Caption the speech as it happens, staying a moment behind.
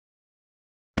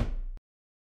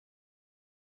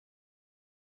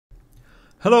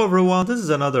Hello everyone, this is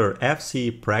another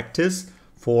FCE practice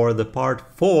for the part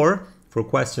 4 for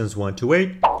questions 1 to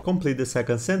 8. Complete the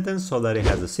second sentence so that it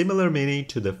has a similar meaning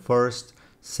to the first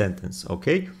sentence,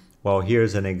 okay? Well,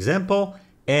 here's an example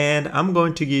and I'm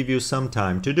going to give you some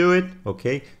time to do it,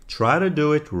 okay? Try to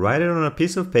do it, write it on a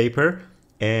piece of paper,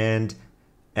 and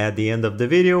at the end of the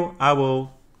video, I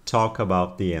will talk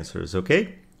about the answers,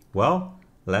 okay? Well,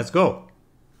 let's go.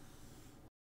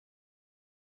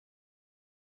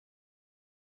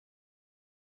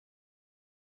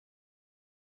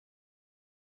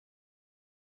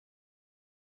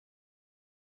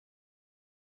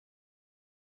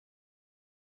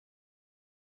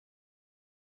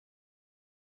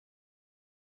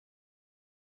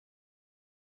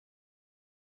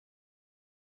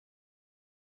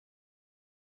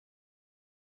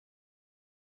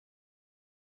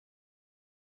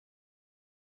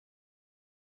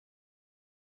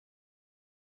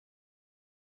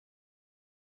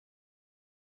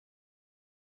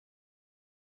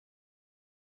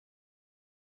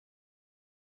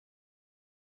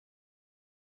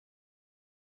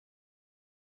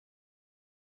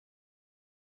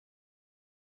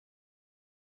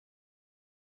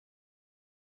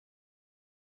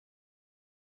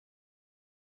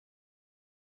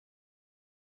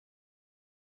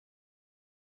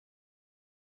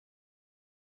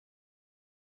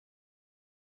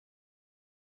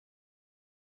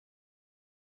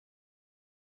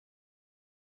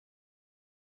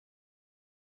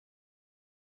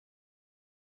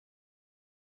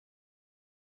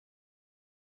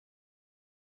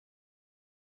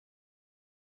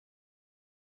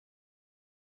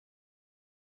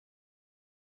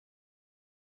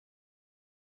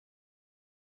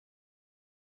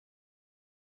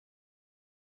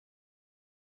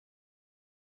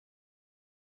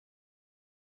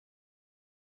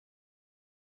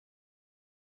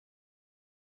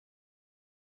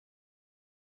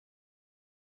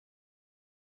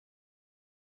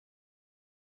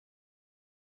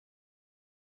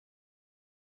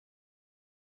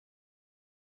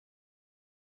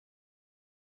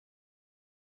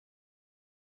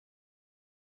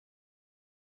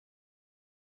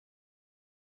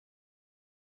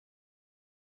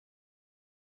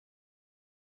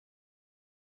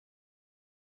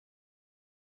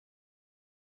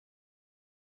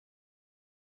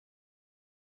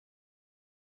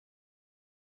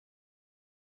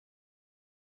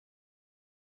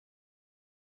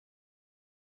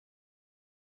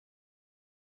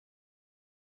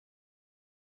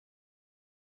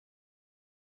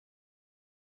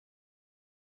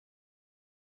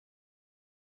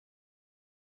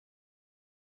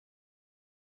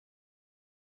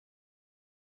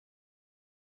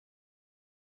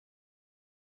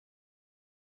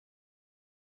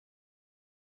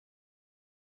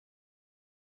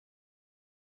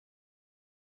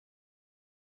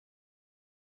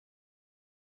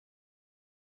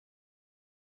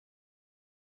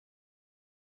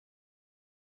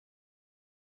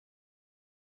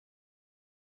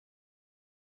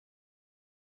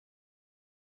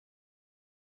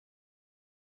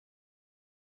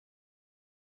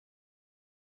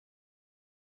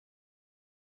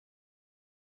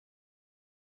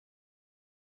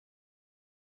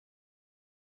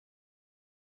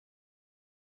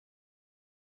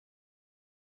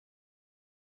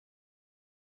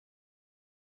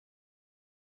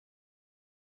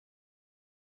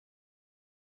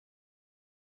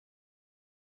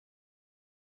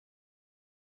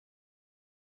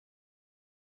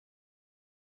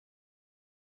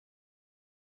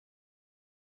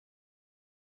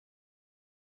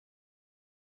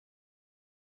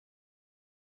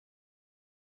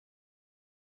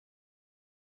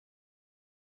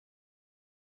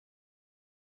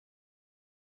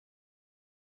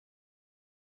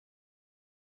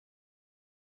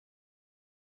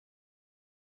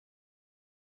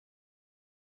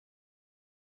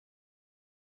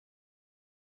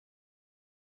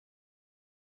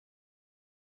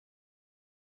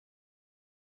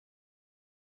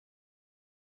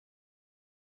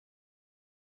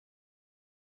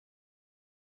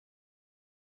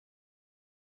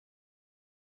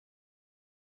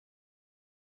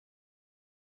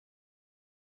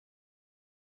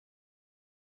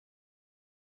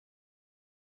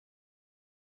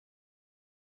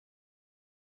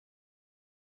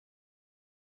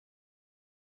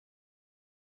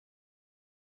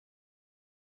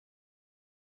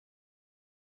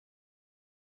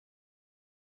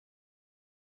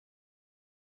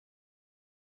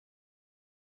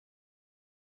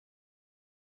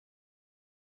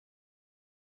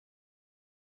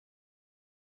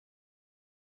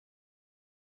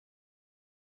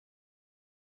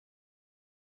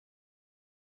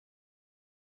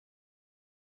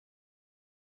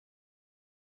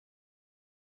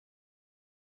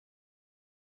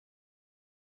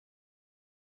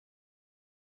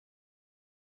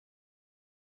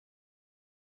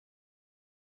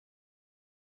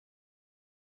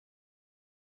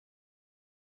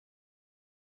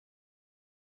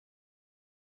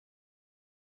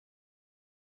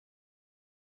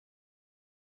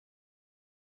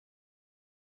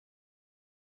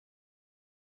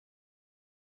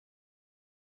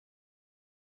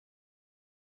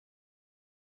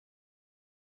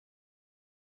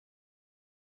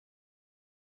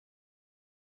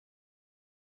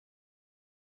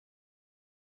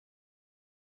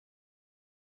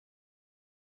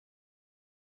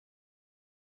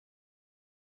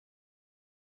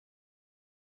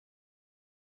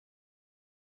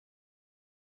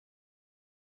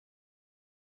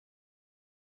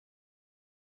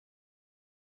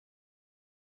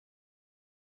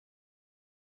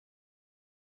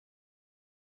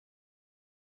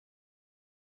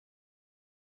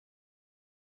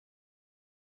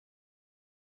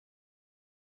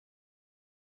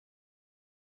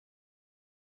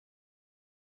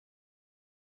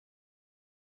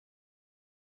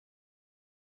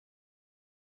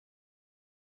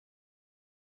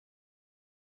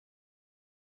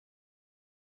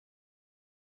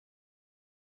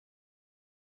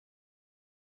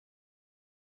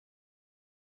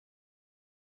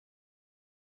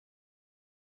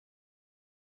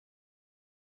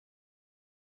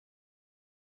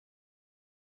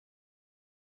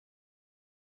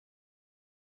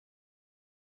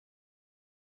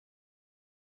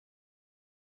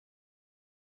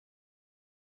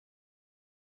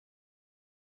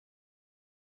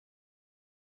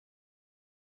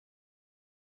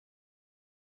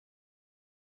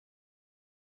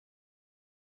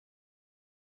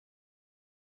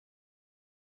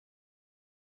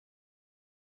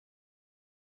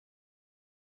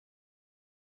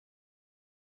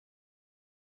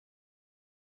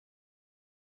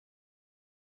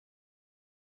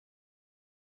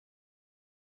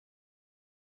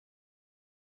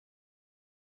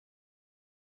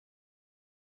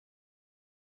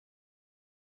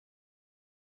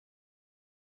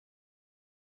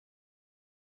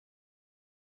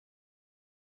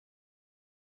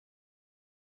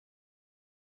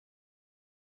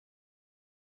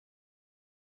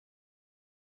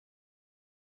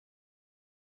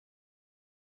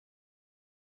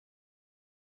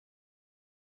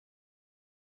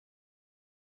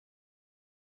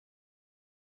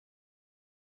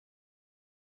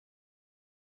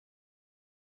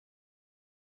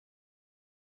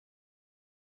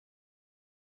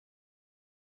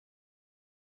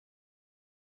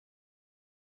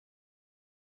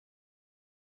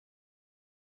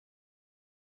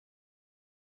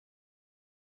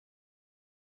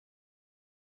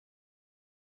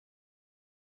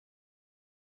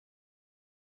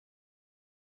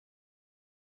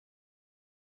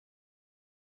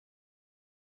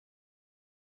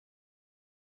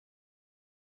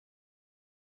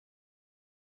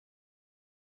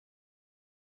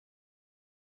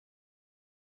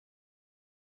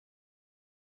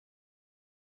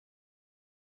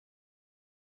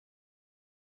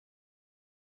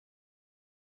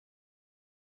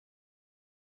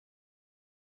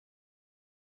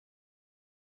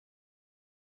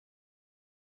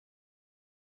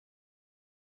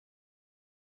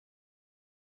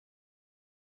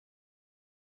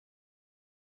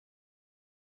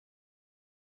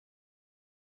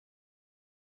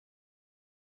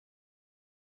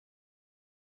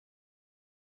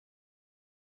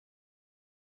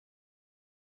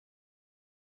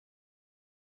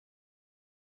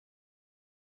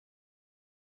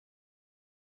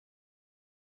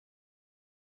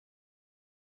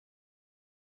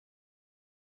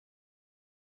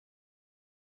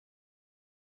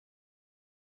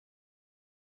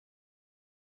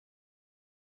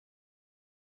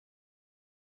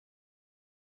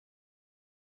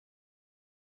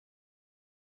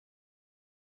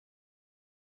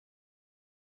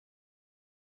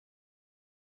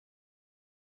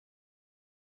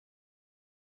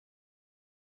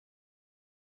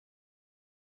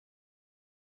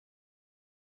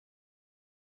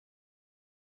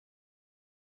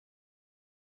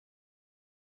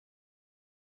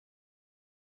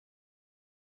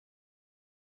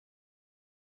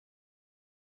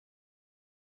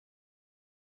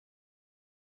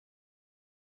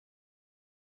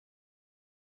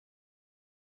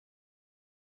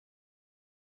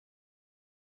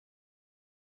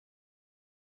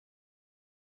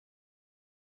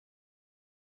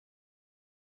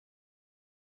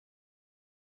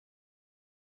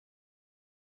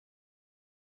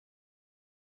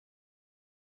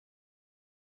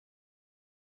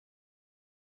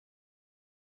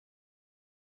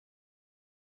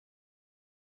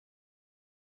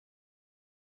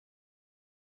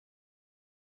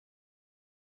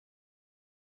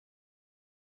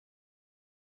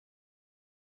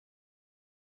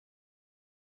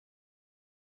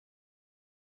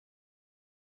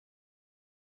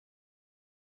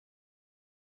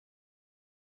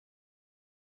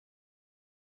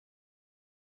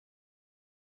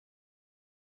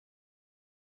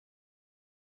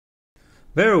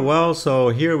 Very well, so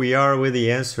here we are with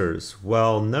the answers.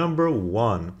 Well, number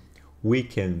 1, we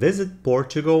can visit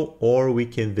Portugal or we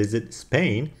can visit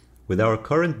Spain. With our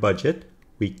current budget,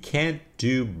 we can't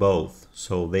do both.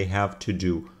 So they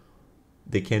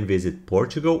can visit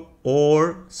Portugal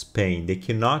or Spain. They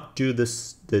cannot do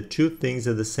the two things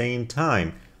at the same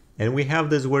time. And we have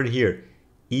this word here,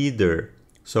 either.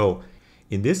 So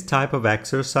in this type of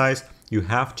exercise, you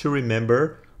have to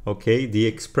remember, okay, the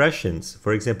expressions.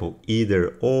 For example,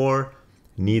 either or,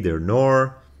 neither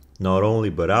nor, not only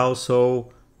but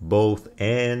also, both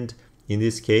and. In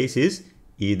this case is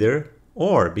either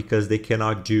or, because they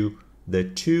cannot do the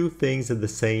two things at the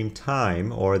same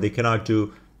time, or they cannot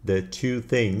do the two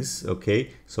things,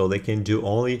 okay? So they can do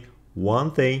only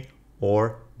one thing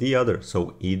or the other.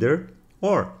 So either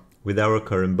or. With our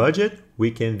current budget,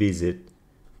 we can visit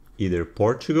either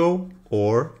Portugal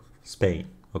or Spain,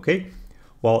 okay?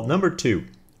 Well, number 2,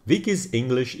 Vicky's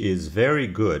English is very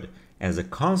good. As a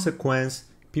consequence,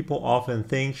 people often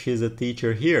think she's a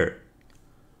teacher here.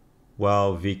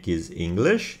 Well, Vicky's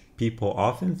English, people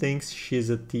often think she's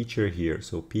a teacher here.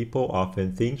 So people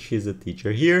often think she's a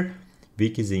teacher here.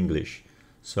 Vicky's English.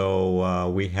 So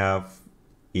we have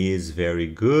is very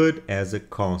good as a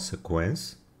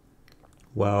consequence.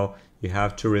 Well, you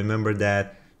have to remember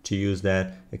that to use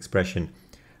that expression.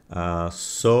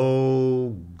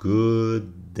 So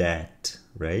good that,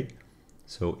 right?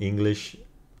 So English,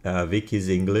 Vicky's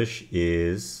English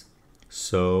is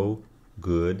so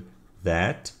good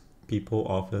that people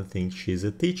often think she's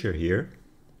a teacher here.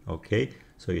 Okay,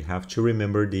 so you have to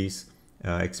remember these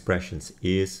expressions.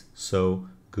 Is so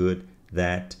good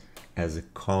that, as a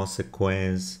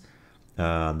consequence,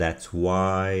 that's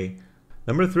why.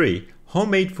 Number 3,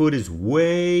 homemade food is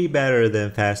way better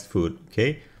than fast food.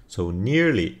 Okay, so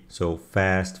nearly. So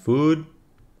fast food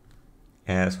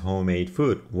as homemade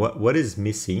food. What is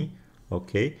missing?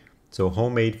 Okay, so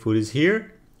homemade food is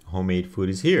here. Homemade food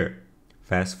is here.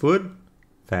 Fast food,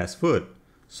 fast food.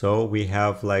 So we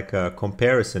have like a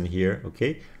comparison here.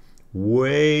 Okay,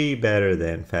 way better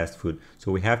than fast food.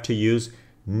 So we have to use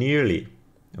nearly.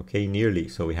 Okay, nearly.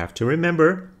 So we have to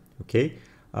remember. Okay.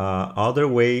 Other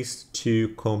ways to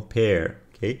compare.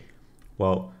 Okay,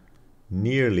 well,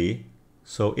 nearly,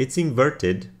 so it's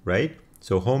inverted, right?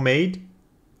 So homemade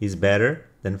is better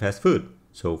than fast food.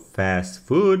 So fast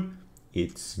food,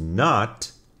 it's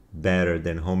not better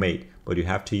than homemade, but you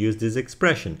have to use this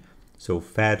expression. So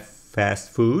fast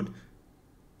food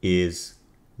is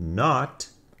not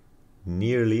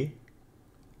nearly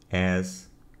as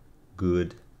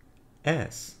good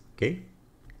as. Okay,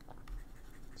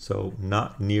 so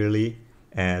not nearly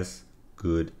as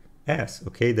good as.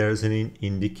 Okay, there's an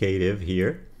indicative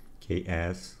here. Okay,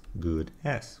 as good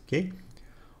as. Okay,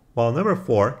 well, number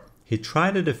 4, he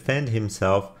tried to defend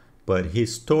himself, but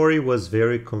his story was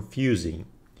very confusing.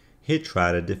 He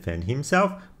tried to defend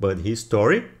himself, but his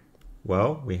story,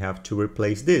 well, we have to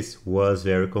replace this. Was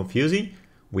very confusing.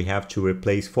 We have to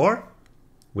replace for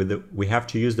with we have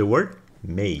to use the word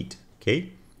made.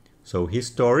 Okay, so his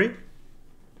story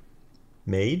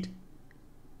made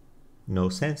no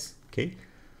sense. Okay,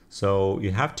 so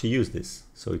you have to use this.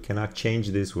 So you cannot change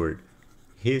this word.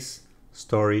 His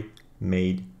story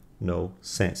made no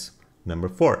sense. Number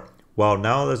 4. Well,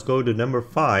 now let's go to number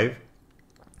 5.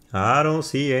 I don't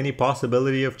see any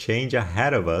possibility of change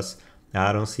ahead of us.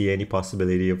 I don't see any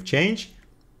possibility of change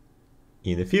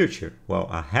in the future. Well,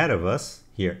 ahead of us,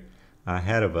 here,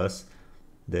 ahead of us,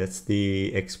 that's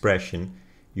the expression.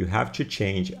 You have to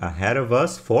change ahead of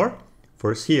us for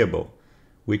foreseeable,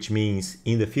 which means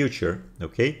in the future.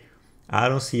 Okay, I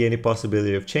don't see any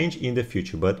possibility of change in the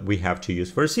future, but we have to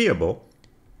use foreseeable.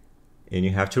 And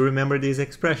you have to remember this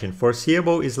expression.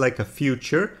 Foreseeable is like a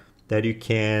future that you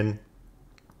can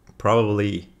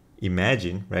probably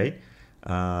imagine, right?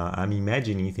 I'm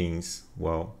imagining things.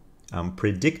 Well, I'm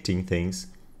predicting things.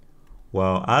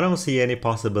 Well, I don't see any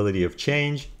possibility of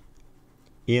change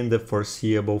in the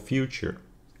foreseeable future.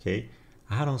 Okay,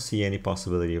 I don't see any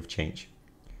possibility of change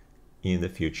in the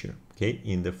future. Okay,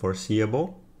 in the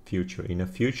foreseeable future, in a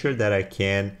future that I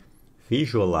can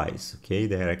visualize. Okay,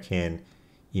 that I can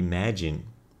imagine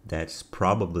that's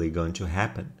probably going to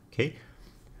happen. Okay,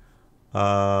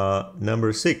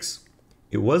 number 6,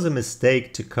 it was a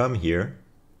mistake to come here.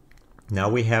 Now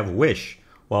we have wish.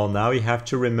 Well, now you have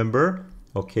to remember,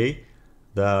 okay,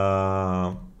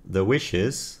 the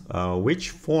wishes, which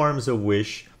forms of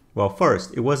wish. Well,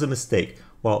 first, it was a mistake.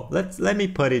 Well, let me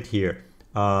put it here.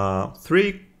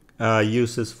 3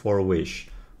 uses for wish.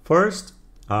 First,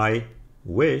 I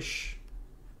wish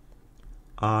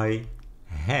I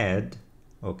had,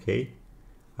 okay,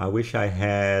 I wish I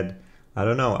had, I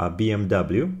don't know, a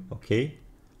BMW, okay,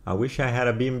 I wish I had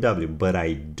a BMW, but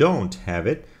I don't have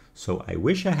it. So I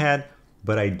wish I had,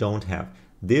 but I don't have.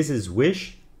 This is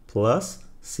wish plus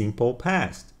simple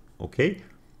past, okay?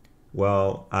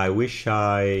 Well, I wish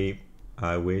I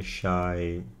was,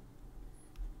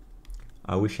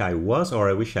 or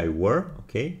I wish I were,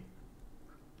 okay?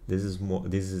 This is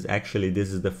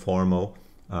the formal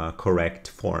correct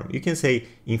form. You can say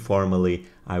informally,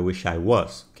 I wish I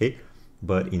was, okay?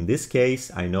 But in this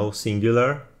case, I know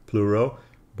singular, plural,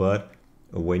 but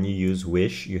when you use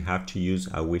wish, you have to use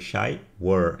I wish I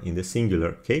were in the singular,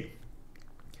 okay?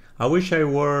 I wish I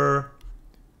were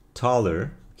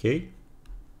taller, okay?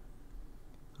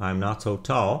 I'm not so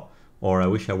tall, or I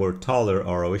wish I were taller,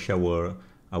 or I wish I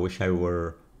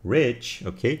were rich,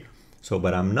 okay? So,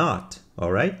 but I'm not,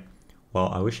 all right? Well,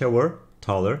 I wish I were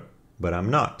taller, but I'm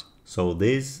not. So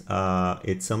this,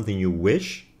 it's something you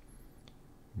wish,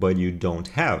 but you don't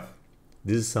have.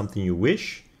 This is something you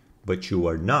wish, but you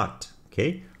are not,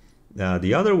 okay?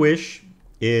 The other wish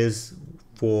is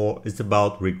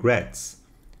about regrets.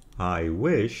 I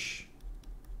wish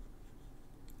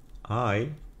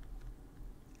I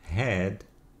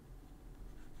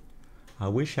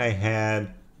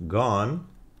had gone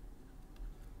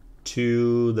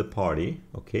to the party,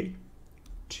 okay?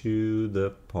 To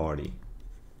the party.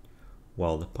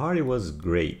 Well, the party was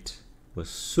great. It was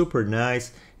super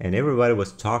nice and everybody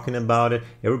was talking about it.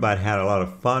 Everybody had a lot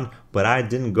of fun, but I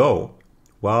didn't go.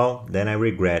 Well, then I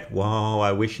regret. Wow,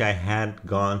 I wish I had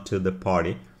gone to the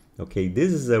party. Okay,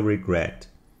 this is a regret.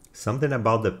 Something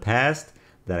about the past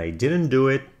that I didn't do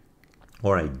it,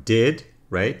 or I did,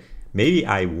 right? Maybe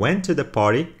I went to the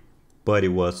party, but it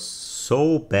was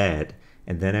so bad.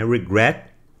 And then I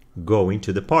regret going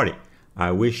to the party.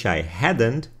 I wish I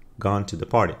hadn't gone to the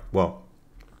party. Well,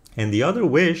 and the other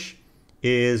wish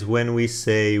is when we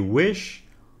say wish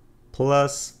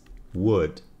plus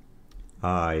would.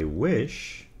 I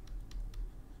wish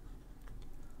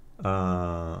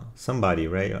somebody,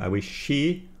 right? I wish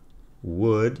she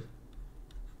would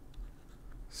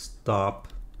stop.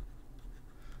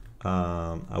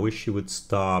 I wish she would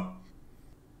stop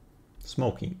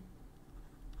smoking.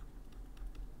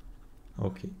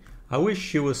 Okay. I wish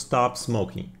she would stop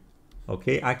smoking.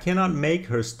 Okay. I cannot make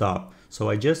her stop. So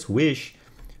I just wish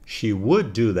she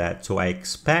would do that. So I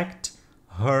expect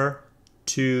her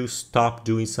to stop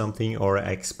doing something, or I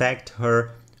expect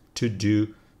her to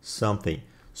do something.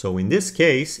 So in this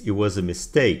case, it was a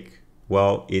mistake.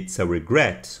 Well, it's a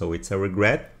regret. So it's a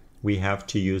regret. We have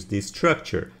to use this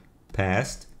structure.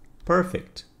 Past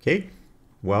perfect. Okay.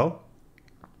 Well,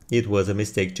 it was a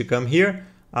mistake to come here.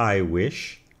 I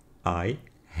wish I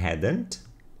hadn't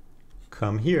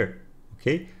come here.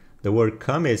 Okay. The word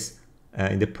come is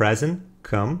in the present,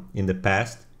 come. In the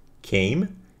past,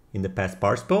 came. In the past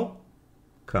participle,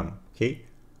 come. Okay.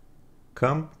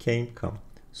 Come, came, come.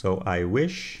 So I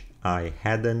wish I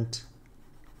hadn't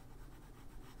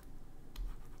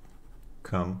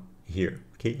come here.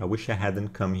 Okay. I wish I hadn't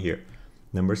come here.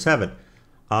 Number 7.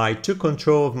 I took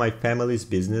control of my family's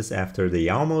business after they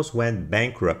almost went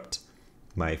bankrupt.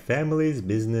 My family's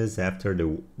business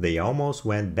after they almost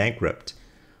went bankrupt.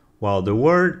 Well, the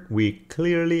word we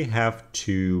clearly have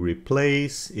to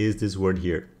replace is this word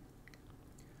here.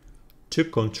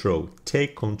 Took control,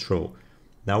 take control.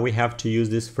 Now we have to use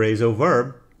this phrasal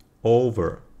verb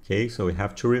over. Okay, so we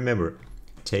have to remember,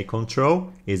 take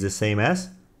control is the same as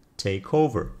take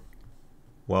over.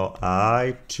 Well,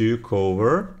 I took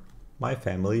over my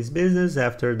family's business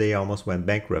after they almost went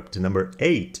bankrupt. Number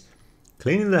 8,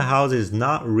 cleaning the house is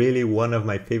not really one of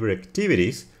my favorite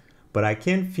activities, but I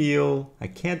can't feel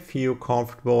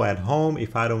comfortable at home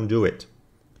if I don't do it.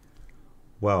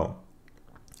 Well,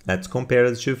 let's compare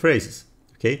the two phrases.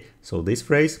 Okay, so this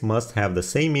phrase must have the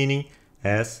same meaning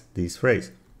as this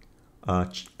phrase.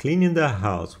 Cleaning the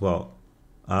house. Well,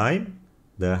 I'm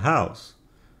the house,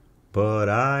 but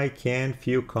I can't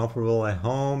feel comfortable at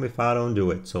home if I don't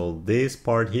do it. So this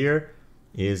part here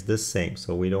is the same.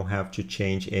 So we don't have to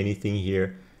change anything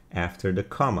here after the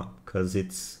comma because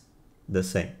it's the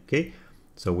same. Okay,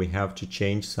 so we have to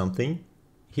change something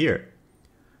here.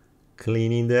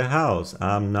 Cleaning the house.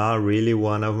 I'm not really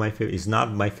one of my favorite. It's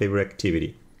not my favorite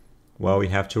activity. Well, we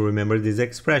have to remember this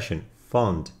expression,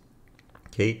 fond.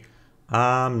 Okay,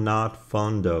 I'm not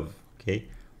fond of. Okay,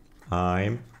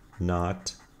 I'm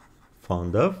not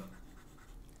fond of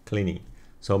cleaning.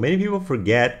 So many people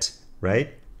forget,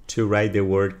 right, to write the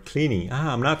word cleaning.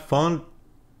 I'm not fond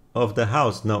of the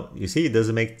house. No, you see, it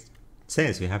doesn't make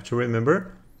sense. You have to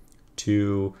remember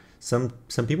to some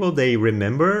people, they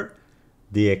remember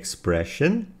the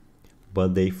expression,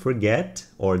 but they forget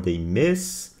or they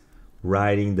miss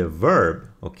writing the verb,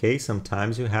 okay?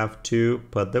 Sometimes you have to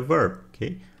put the verb,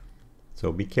 okay?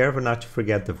 So be careful not to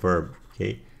forget the verb,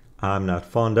 okay? I'm not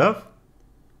fond of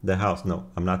the house. No,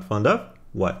 I'm not fond of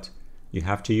what? You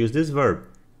have to use this verb,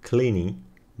 cleaning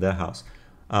the house.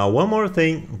 One more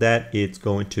thing that it's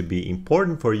going to be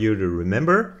important for you to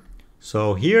remember.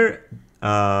 So here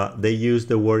they use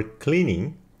the word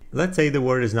cleaning. Let's say the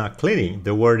word is not cleaning,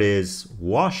 the word is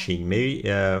washing.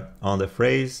 Maybe on the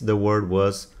phrase the word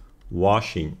was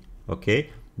washing, okay?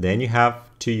 Then you have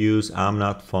to use I'm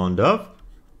not fond of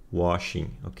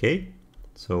washing, okay?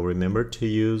 So remember to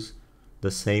use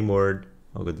the same word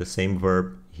or the same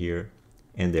verb here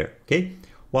and there, okay?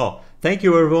 Well, thank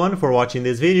you everyone for watching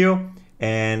this video,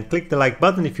 and click the like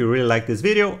button if you really like this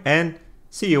video, and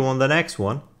see you on the next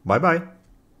one. Bye bye.